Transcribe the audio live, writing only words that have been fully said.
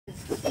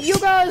You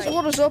guys,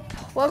 what is up?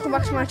 Welcome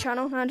back to my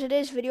channel, and in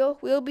today's video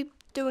we'll be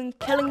doing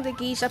Killing the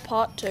Geyser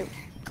Part 2.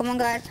 Come on,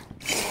 guys.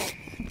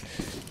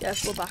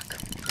 Yes, we're back.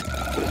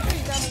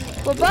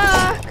 We're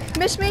back!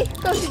 Miss me?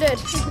 Of course you did.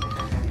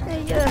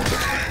 Yeah.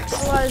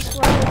 Otherwise,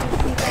 why would you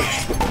be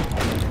back?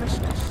 Miss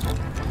us.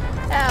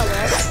 Ah,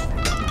 well.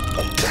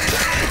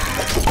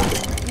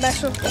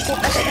 Mess with the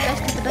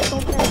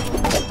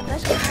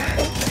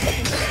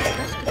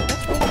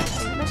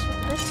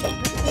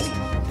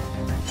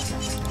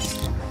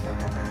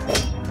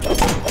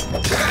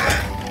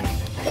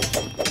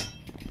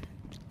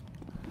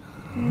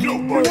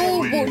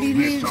Nobody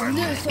leaves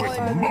this side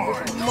of my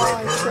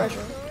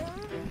treasure.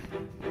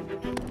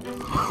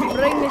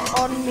 Bring it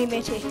on me,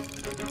 matey.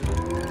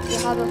 You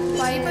have a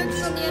fine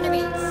Focus on the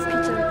enemies.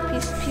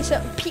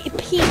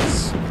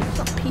 piece.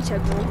 Not Peter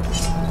gold.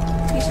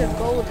 Piece of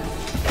gold.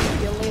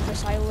 You'll leave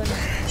this island.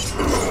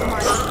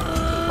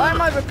 Why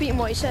am I repeating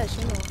what he says?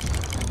 You know,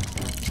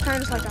 it's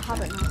kind of like a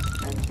habit now.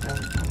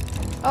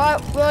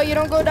 Alright, well, you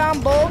don't go down,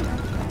 Bo.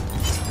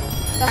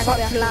 I got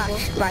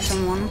flashed by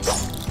someone.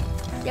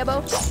 Yeah,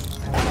 Bo.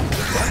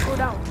 Don't go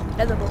down.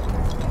 There's a Bo.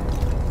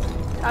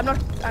 I'm Bo.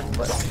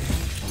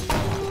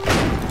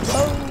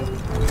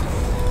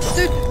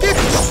 Dude,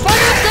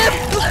 fire them!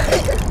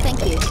 Thank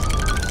you.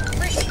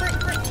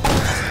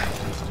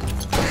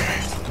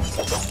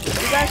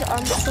 You guys,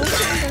 I'm so gonna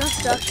have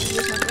to actually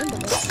use my window.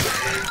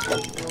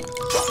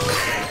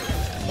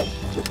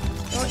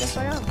 Oh, yes I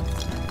am.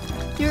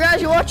 You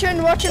guys, you watching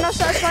how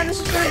satisfying this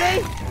is gonna be?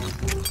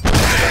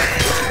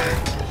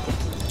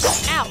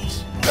 Ouch.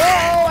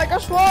 Oh, I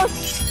just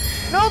lost.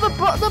 No, the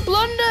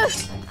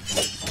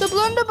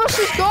blunderbuss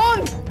is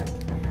gone.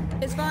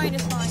 It's fine,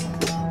 it's fine.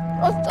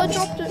 I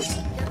dropped it.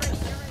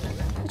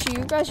 Actually,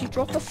 you guys, you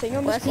dropped the thing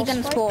on this. Where's he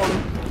gonna spawn?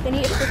 They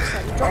need to fix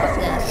that. You drop the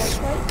thing on the boss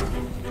fight.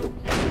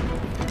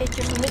 It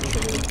just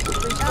literally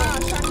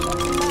respawns.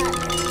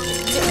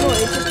 No, it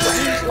just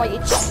means like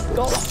it's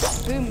got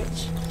boom.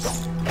 It's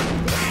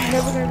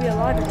never gonna be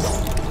alive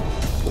anymore.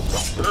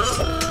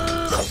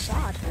 So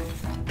sad.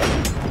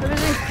 Where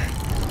is he?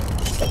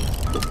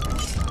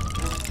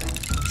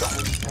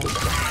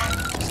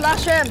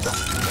 Slash him!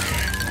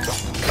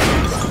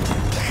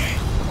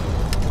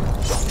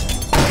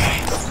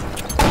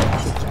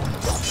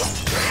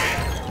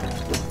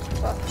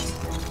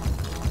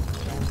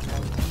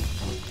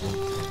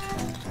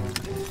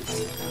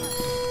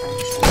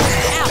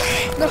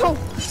 No!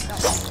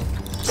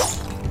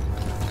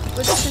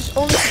 But this is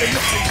only for the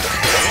weekly.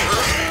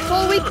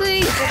 Full weekly!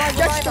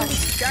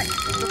 Jack,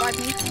 revive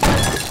me.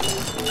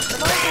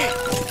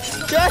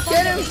 Jack,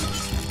 get him!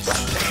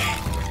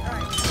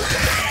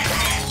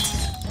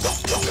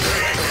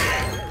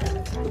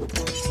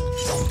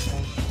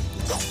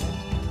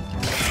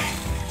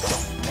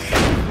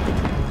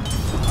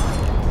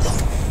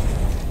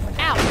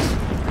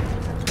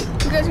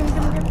 You guys can get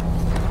him.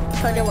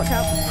 Try to watch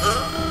out.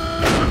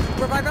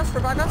 Revive us.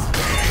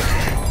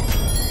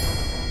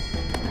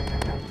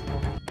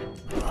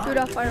 Dude,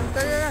 I'll fire him. Go.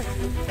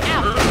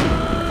 Ow.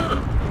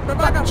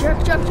 Revive us. Jerk.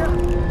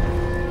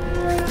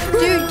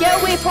 Dude, get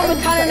away from the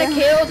cannon,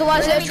 okay?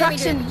 Otherwise it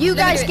attracts him. You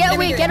guys, get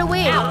away. Get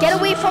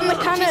away from the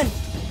cannon.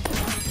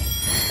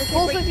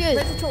 Both of you.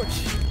 Where's the torch?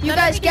 You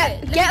guys,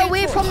 get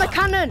away from the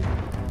cannon.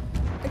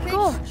 Okay.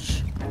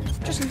 Gosh.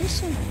 Just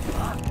listen.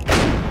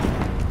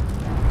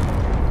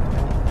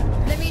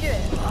 Let me do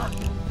it.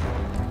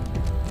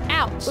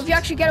 Ouch. Well, if you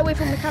actually get away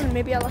from the cannon,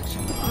 maybe I'll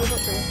actually move up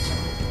to it.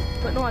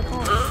 But no, I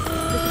can't.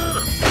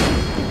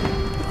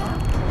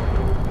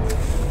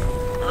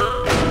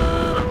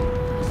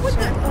 What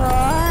the? I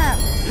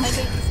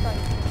hate this guy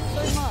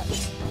so much.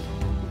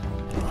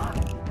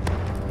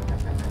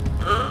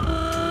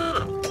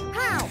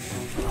 How?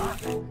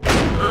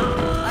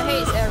 I hate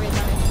his area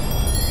damage.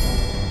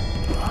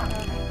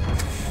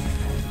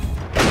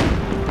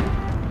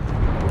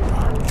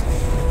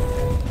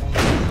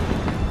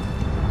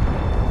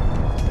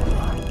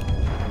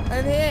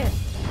 Over here.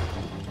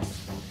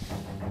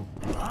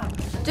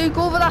 Dude,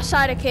 go over that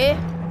side, okay?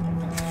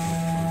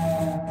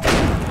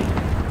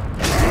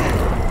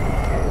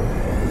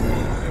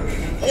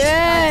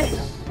 Yes!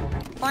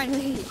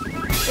 Finally.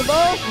 The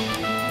ball?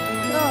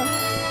 No.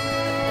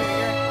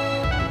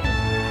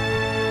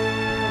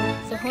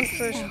 The hunt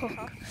for his hook.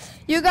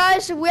 You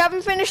guys, we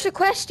haven't finished the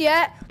quest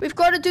yet. We've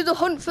got to do the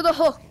hunt for the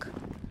hook.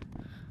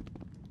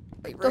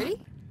 Wait,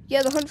 really?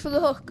 Yeah, the hunt for the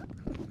hook.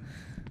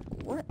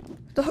 What?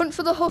 The hunt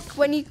for the hook.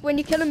 When you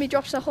kill him, he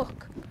drops a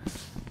hook.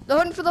 The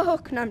hunt for the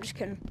hook. No, I'm just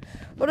kidding.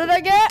 What did I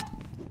get?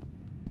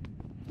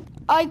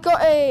 I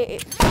got a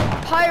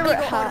pirate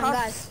hat.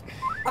 Guys,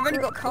 I've only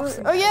got cuffs.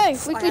 Oh yeah,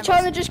 weekly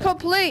challenge is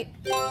complete.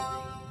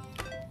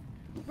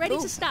 Ready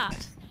to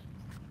start.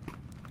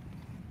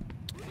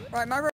 Right, my